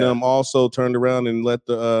 Then also turned around and let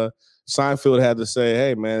the Seinfeld had to say,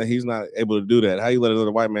 hey, man, he's not able to do that. How you let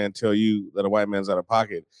another white man tell you that a white man's out of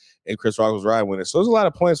pocket? And Chris Rock was right with it. So there's a lot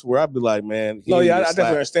of points where I'd be like, man. I definitely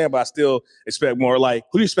understand, but I still expect more. Like,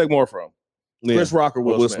 who do you expect more from? Yeah. Chris Rock or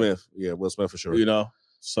Will Smith? Yeah, Will Smith for sure.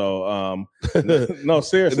 So, no,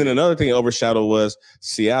 seriously. And then another thing overshadowed was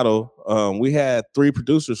Seattle. We had 3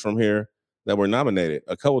 producers from here that were nominated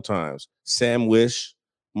a couple times. Sam Wish,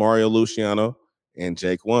 Mario Luciano, and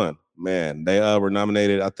Jake One. Man, they were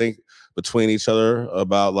nominated, I think, between each other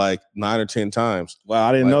about like 9 or 10 times. Wow,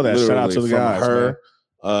 I didn't know that. Shout out to the guys.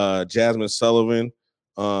 Her, Jasmine Sullivan.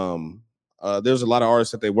 There's a lot of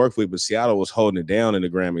artists that they worked with, but Seattle was holding it down in the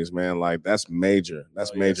Grammys, man. Like, that's major.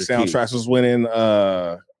 That's major. Soundtracks was winning.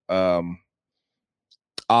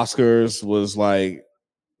 Oscars was like,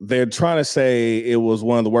 they're trying to say it was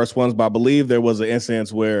one of the worst ones, but I believe there was an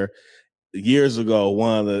instance where years ago,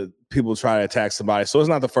 one of the people tried to attack somebody. So it's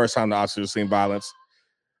not the first time the Oscars have seen violence.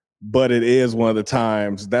 but it is one of the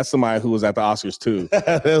times. That's somebody who was at the Oscars too.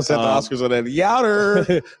 They was at the Oscars on that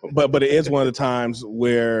Youter. but it is one of the times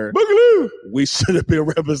where we should have been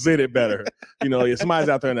represented better. You know, if somebody's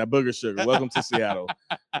out there in that booger sugar, welcome to Seattle.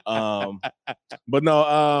 But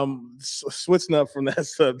no, switching up from that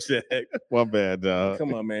subject. My bad, dog.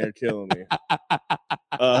 Come on, man, you're killing me.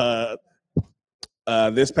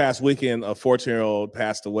 This past weekend, a 14-year-old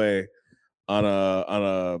passed away on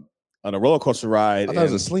a roller coaster ride. I thought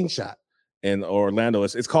it was a slingshot in Orlando.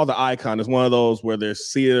 It's called the Icon. It's one of those where they're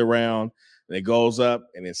seated around and it goes up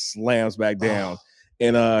and it slams back down.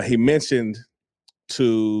 And he mentioned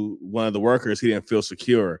to one of the workers he didn't feel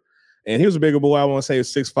secure. And he was a bigger boy. I want to say he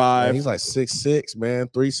was 6'5". Man, he's like 6'6", man,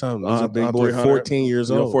 3-something. He's a big boy, 300, 14 years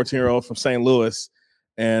old. 14-year-old from St. Louis.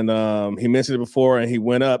 And he mentioned it before, and he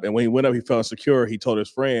went up. And when he went up, he felt insecure. He told his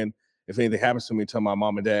friend, if anything happens to me, tell my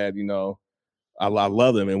mom and dad, you know, I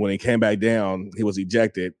love them. And when he came back down, he was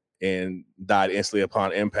ejected and died instantly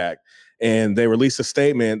upon impact. And they released a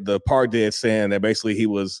statement, the park did, saying that basically he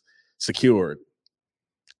was secured.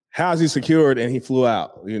 How is he secured and he flew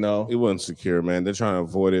out, you know? He wasn't secure, man. They're trying to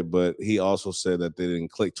avoid it, but he also said that they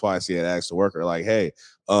didn't click twice. He had asked the worker, like, hey,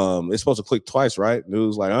 it's supposed to click twice, right? And it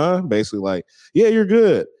was like, basically like, yeah, you're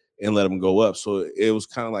good, and let him go up. So it was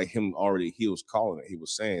kind of like him already, he was calling it. He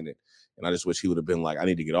was saying it. And I just wish he would have been like, I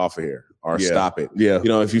need to get off of here or stop it. Yeah. You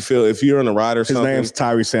know, if you're on a ride or something. His name's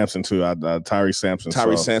Tyree Sampson too. Tyree Sampson.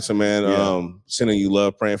 Sampson, man. Sending you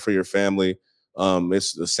love, praying for your family.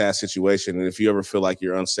 It's a sad situation. And if you ever feel like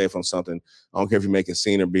you're unsafe on something, I don't care if you make a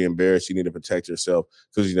scene or be embarrassed, you need to protect yourself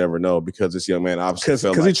because you never know. Because this young man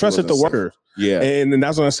obviously because he trusted the worker. Yeah. And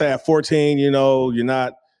that's what I say at 14, you know, you're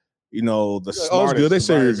not, you know, the smartest. Good. They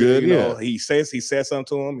say you're good. You know, he said something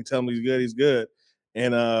to him. He tell him he's good.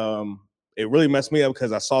 And it really messed me up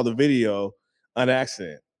because I saw the video on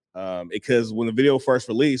accident. Because when the video first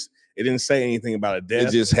released, it didn't say anything about a death.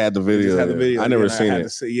 It just had the video. I never seen it.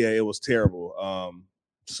 It was terrible.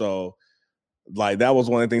 So like that was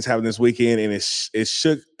one of the things happened this weekend, and it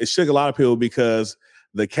shook a lot of people because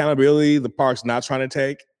the accountability the park's not trying to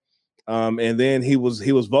take. And then he was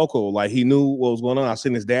vocal, like he knew what was going on. I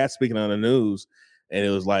seen his dad speaking on the news, and it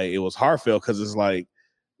was heartfelt because it's like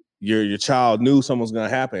your child knew something was going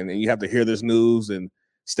to happen, and you have to hear this news and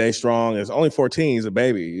stay strong. It's only 14, he's a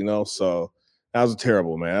baby, you know. So that was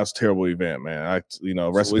terrible, man. That was a terrible event, man. Rest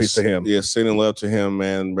in peace to him. Yeah, sending love to him,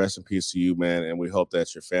 man. Rest in peace to you, man. And we hope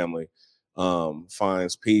that your family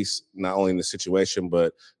finds peace, not only in the situation,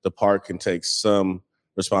 but the park can take some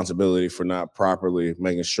responsibility for not properly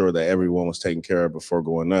making sure that everyone was taken care of before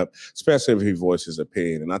going up, especially if he voiced his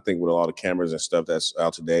opinion. And I think with all the cameras and stuff that's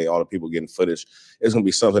out today, all the people getting footage, it's going to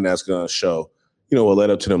be something that's going to show, you know, what led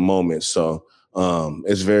up to the moment. So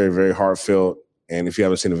it's very, very heartfelt. And if you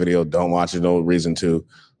haven't seen the video, don't watch it. No reason to.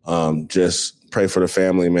 Just pray for the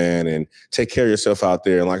family, man, and take care of yourself out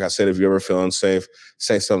there. And like I said, if you ever feel unsafe,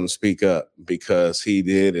 say something, speak up, because he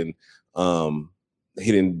did. And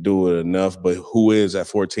he didn't do it enough. But who is at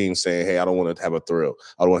 14 saying, hey, I don't want to have a thrill.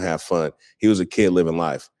 I don't want to have fun. He was a kid living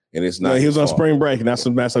life. And it's not. He was on spring break, and that's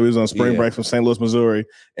the best. He was on spring break from St. Louis, Missouri,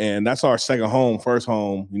 and that's our second home,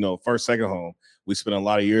 second home. We spent a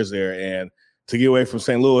lot of years there, and to get away from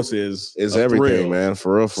St. Louis is everything, thrill. man.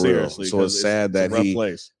 For real, Seriously, So it's sad that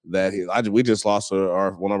we just lost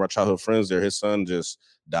one of our childhood friends there. His son just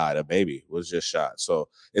died. A baby was just shot. So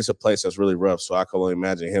it's a place that's really rough. So I can only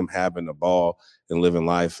imagine him having a ball and living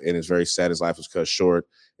life, and it's very sad his life was cut short.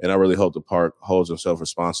 And I really hope the park holds himself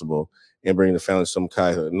responsible and bring the family some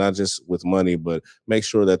kind of, not just with money, but make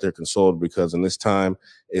sure that they're consoled, because in this time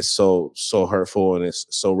it's so hurtful, and it's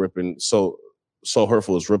so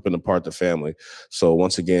hurtful, it's ripping apart the family. So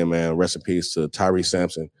once again, man, rest in peace to Tyree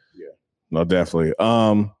Sampson. Yeah, no, definitely.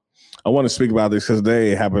 I want to speak about this because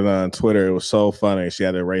today it happened on Twitter. It was so funny. She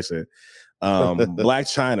had to erase it. Black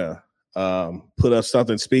China put up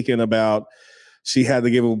something speaking about she had to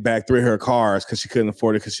give back 3 of her cars because she couldn't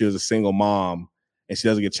afford it because she was a single mom and she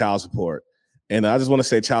doesn't get child support. And I just want to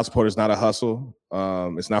say child support is not a hustle.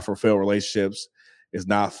 It's not for failed relationships. It's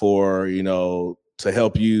not for, to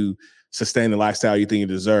help you sustain the lifestyle you think you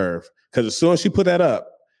deserve. Because as soon as she put that up,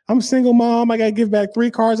 I'm a single mom. I got to give back 3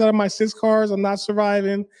 cars out of my 6 cars. I'm not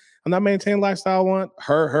surviving. I'm not maintaining the lifestyle I want.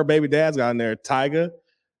 Her baby dad's got in there, Tyga,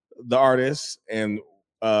 the artist, and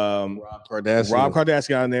Rob Kardashian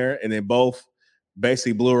got in there, and they both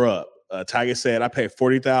basically blew her up. Tyga said, I pay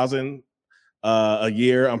 $40,000 a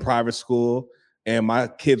year on private school, and my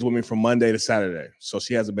kids with me from Monday to Saturday. So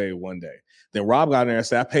she has a baby one day. Then Rob got in there and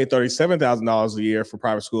said, I paid $37,000 a year for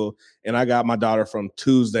private school, and I got my daughter from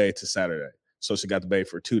Tuesday to Saturday. So she got the baby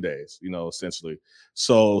for 2 days, essentially.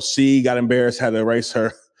 So she got embarrassed, had to erase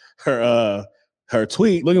her her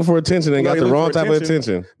tweet. Looking for attention and got the wrong type of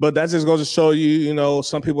attention. But that just goes to show you,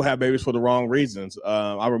 some people have babies for the wrong reasons.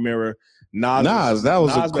 I remember Nas, that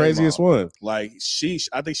was the craziest one. Like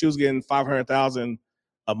I think she was getting $500,000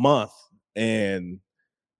 a month, and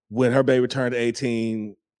when her baby turned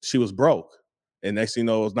 18, she was broke. And next thing you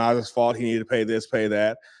know, it was Nas's fault. He needed to pay this, pay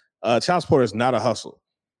that. Child support is not a hustle.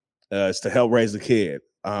 It's to help raise the kid.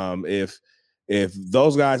 If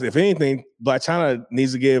those guys, if anything, Blac Chyna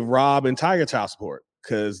needs to give Rob and Tiger child support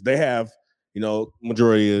because they have,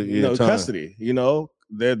 majority of custody. They're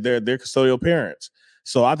custodial parents.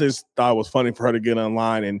 So I just thought it was funny for her to get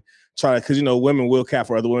online and try to, because women will cap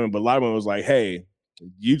for other women, but a lot of women was like, hey,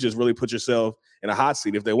 you just really put yourself in a hot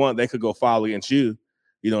seat. If they want, they could go file against you,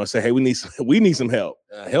 and say, hey, we need some help.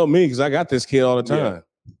 Help me because I got this kid all the time.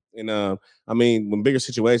 Yeah. And when bigger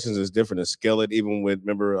situations is different to scale it. Even with,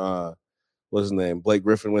 remember, what's his name? Blake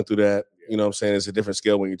Griffin went through that. You know what I'm saying? It's a different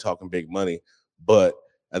scale when you're talking big money. But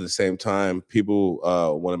at the same time, people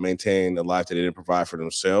want to maintain a life that they didn't provide for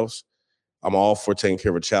themselves. I'm all for taking care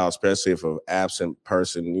of a child, especially if an absent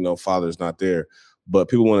person, father's not there. But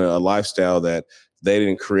people want a lifestyle that they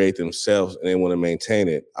didn't create themselves and they want to maintain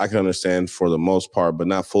it. I can understand for the most part, but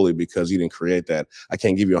not fully because you didn't create that. I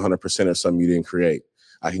can't give you 100% of something you didn't create.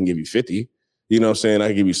 I can give you 50. You know what I'm saying? I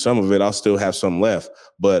can give you some of it. I'll still have some left.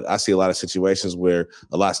 But I see a lot of situations where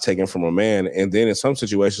a lot's taken from a man. And then in some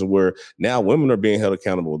situations where now women are being held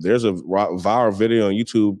accountable. There's a viral video on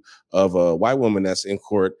YouTube of a white woman that's in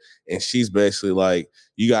court. And she's basically like,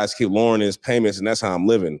 you guys keep lowering his payments and that's how I'm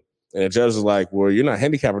living. And the judge is like, well, you're not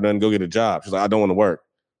handicapped or nothing. Go get a job. She's like, I don't want to work.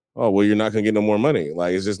 Oh, well, you're not going to get no more money.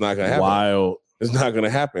 Like, it's just not going to happen. Wild. It's not going to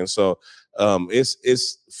happen. So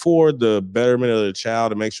it's for the betterment of the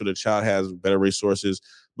child to make sure the child has better resources.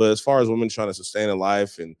 But as far as women trying to sustain a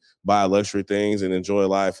life and buy luxury things and enjoy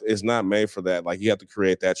life, it's not made for that. Like, you have to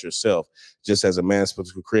create that yourself. Just as a man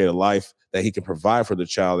supposed to create a life that he can provide for the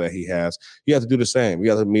child that he has, you have to do the same. You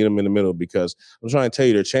have to meet him in the middle because I'm trying to tell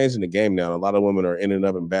you, they're changing the game now. A lot of women are ending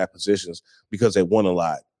up in bad positions because they want a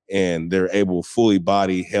lot. And they're able, fully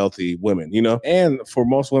body, healthy women, And for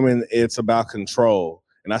most women, it's about control.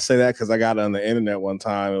 And I say that because I got on the internet one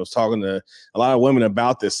time. I was talking to a lot of women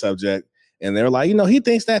about this subject. And they're like, he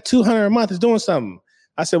thinks that $200 a month is doing something.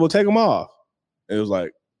 I said, well, take him off. And it was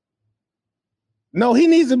like, no, he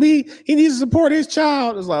needs to support his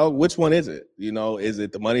child. It's like, which one is it? Is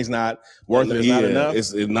it the money's not worth it? It's not enough.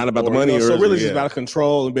 It's not about the money. So really, it's just about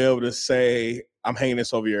control and be able to say, I'm hanging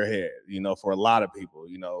this over your head, for a lot of people,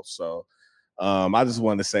 So I just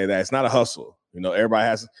wanted to say that it's not a hustle. Everybody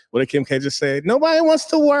has, what did Kim K just say? Nobody wants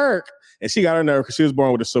to work. And she got her nerve because she was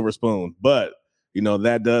born with a silver spoon. But,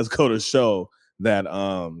 that does go to show that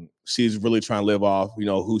she's really trying to live off,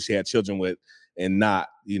 who she had children with and not,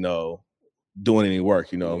 doing any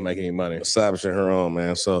work, making any money. Establishing her own,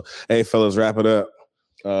 man. So, hey, fellas, wrap it up.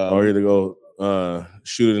 Or here to go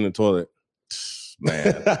shoot it in the toilet. Man.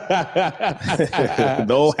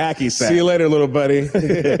 The old hacky sack. See you later, little buddy.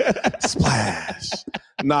 Splash.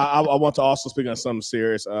 I want to also speak on something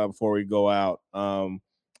serious before we go out.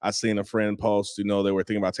 I seen a friend post, they were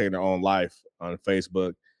thinking about taking their own life on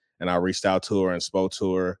Facebook, and I reached out to her and spoke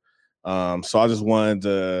to her. So I just wanted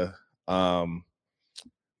to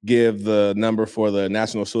give the number for the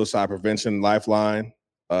National Suicide Prevention Lifeline.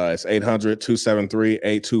 It's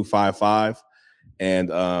 800-273-8255.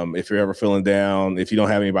 And if you're ever feeling down, if you don't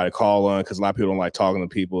have anybody to call on, because a lot of people don't like talking to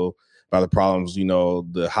people about the problems,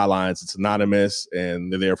 the hotlines, it's anonymous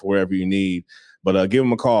and they're there for wherever you need. But give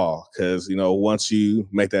them a call because, once you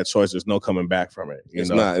make that choice, there's no coming back from it. It's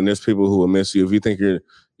not. And there's people who will miss you. If you think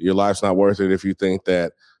your life's not worth it, if you think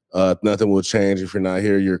that nothing will change if you're not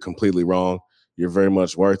here, you're completely wrong. You're very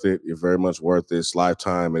much worth it. You're very much worth this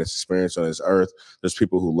lifetime and this experience on this earth. There's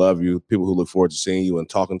people who love you, people who look forward to seeing you and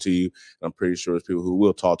talking to you. And I'm pretty sure there's people who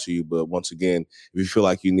will talk to you. But once again, if you feel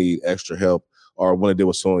like you need extra help or want to deal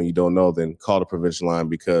with someone you don't know, then call the prevention line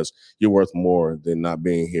because you're worth more than not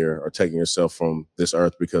being here or taking yourself from this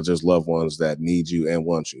earth because there's loved ones that need you and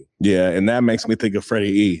want you. Yeah, and that makes me think of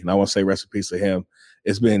Freddie E. And I want to say rest in peace to him.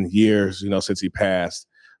 It's been years, since he passed.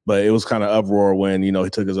 But it was kind of uproar when, he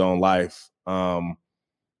took his own life.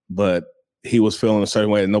 But he was feeling a certain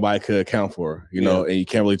way that nobody could account for, and you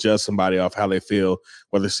can't really judge somebody off how they feel,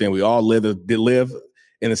 whether saying we all live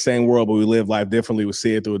in the same world, but we live life differently. We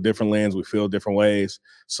see it through a different lens. We feel different ways.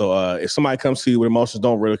 So if somebody comes to you with emotions,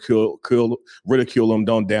 don't ridicule them,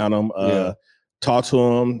 don't down them. Talk to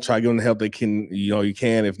them, try to give them the help they can, you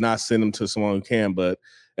can. If not, send them to someone who can. But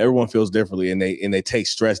everyone feels differently and they take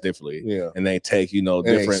stress differently. Yeah. And they take, different.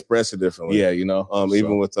 They express it differently. Yeah,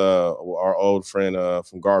 Even with our old friend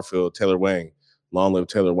from Garfield, Taylor Wayne, Long live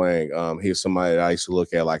Taylor Wang. He was somebody that I used to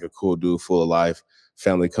look at like a cool dude, full of life.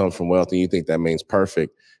 Family comes from wealth, and you think that means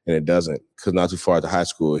perfect, and it doesn't. Because not too far after high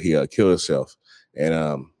school, he killed himself.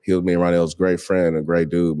 And he was me and Ronell's great friend, a great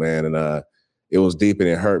dude, man. And it was deep and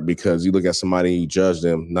it hurt because you look at somebody and you judge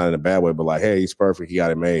them, not in a bad way, but like, hey, he's perfect. He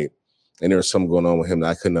got it made. And there was something going on with him that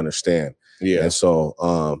I couldn't understand. Yeah. And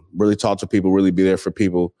so really talk to people, really be there for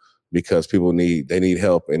people because people need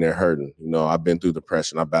help and they're hurting. You know, I've been through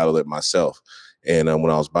depression. I battled it myself. And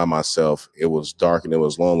when I was by myself, it was dark and it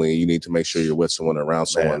was lonely. You need to make sure you're with someone, around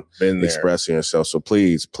someone, expressing yourself. So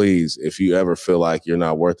please, if you ever feel like you're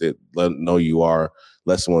not worth it, let them know you are.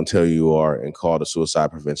 Let someone tell you are and call the suicide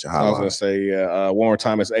prevention hotline. I was going to say, one more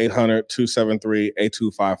time, it's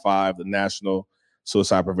 800-273-8255, the National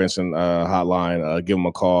Suicide Prevention Hotline. Give them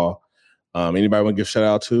a call. Anybody want to give a shout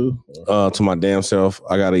out to? To my damn self.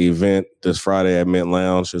 I got an event this Friday at Mint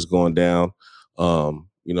Lounge. It's going down.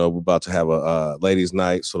 You know, we're about to have a ladies'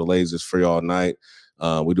 night, so the ladies is free all night.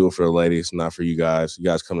 We do it for the ladies, not for you guys. You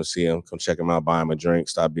guys come to see them. Come check them out. Buy them a drink.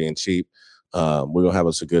 Stop being cheap. We're going to have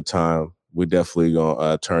us a good time. We definitely going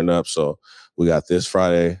to turn up. So we got this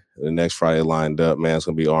Friday, the next Friday lined up, man. It's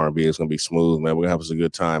going to be R&B. It's going to be smooth, man. We're going to have us a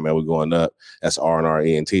good time, man. We're going up. That's R&R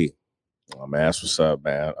ENT. Oh, man, that's what's up,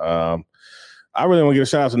 man. I really want to give a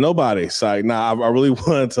shout out to nobody. It's like, I really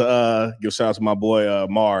wanted to give a shout out to my boy,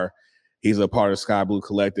 Mar. He's a part of Sky Blue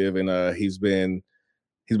Collective, and he's been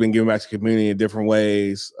giving back to the community in different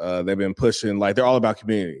ways. They've been pushing, like, they're all about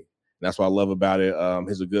community. And that's what I love about it.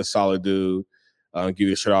 He's a good, solid dude. Give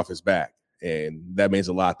you a shirt off his back. And that means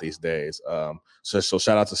a lot these days. So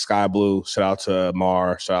shout out to Sky Blue, shout out to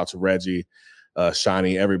Mar, shout out to Reggie,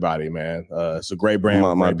 Shiny, everybody, man. It's a great brand.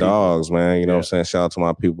 My dogs, man. You know what I'm saying? Shout out to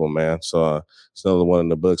my people, man. So it's another one in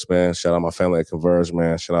the books, man. Shout out my family at Converge,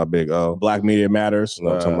 man. Shout out Big O. Black Media Matters. You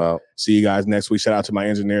know what I'm talking about? See you guys next week. Shout out to my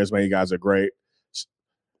engineers, man. You guys are great.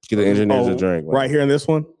 Get the engineers a drink, man. Right here in this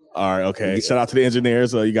one? All right, okay. Shout out to the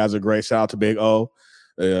engineers. You guys are great. Shout out to Big O.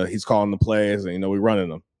 He's calling the plays, and, we're running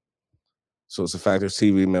them. So it's a Factors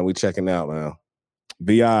TV, man. We checking out, man.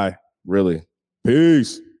 VI. Really.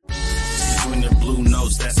 Peace. When the blue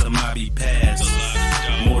notes, that's a Mobby pass.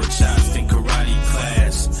 More shots than karate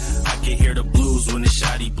class. I can hear the blues when the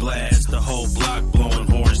shotty blast. The whole block blowing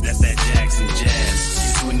horns, that's that Jackson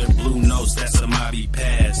jazz. When the blue notes, that's a Mobby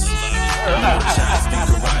pass. More shots than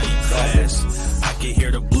karate class. I can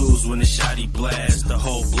hear the blues when the shotty blast. The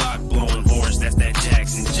whole block blowing horns, that's that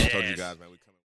Jackson jazz. I told you guys, man.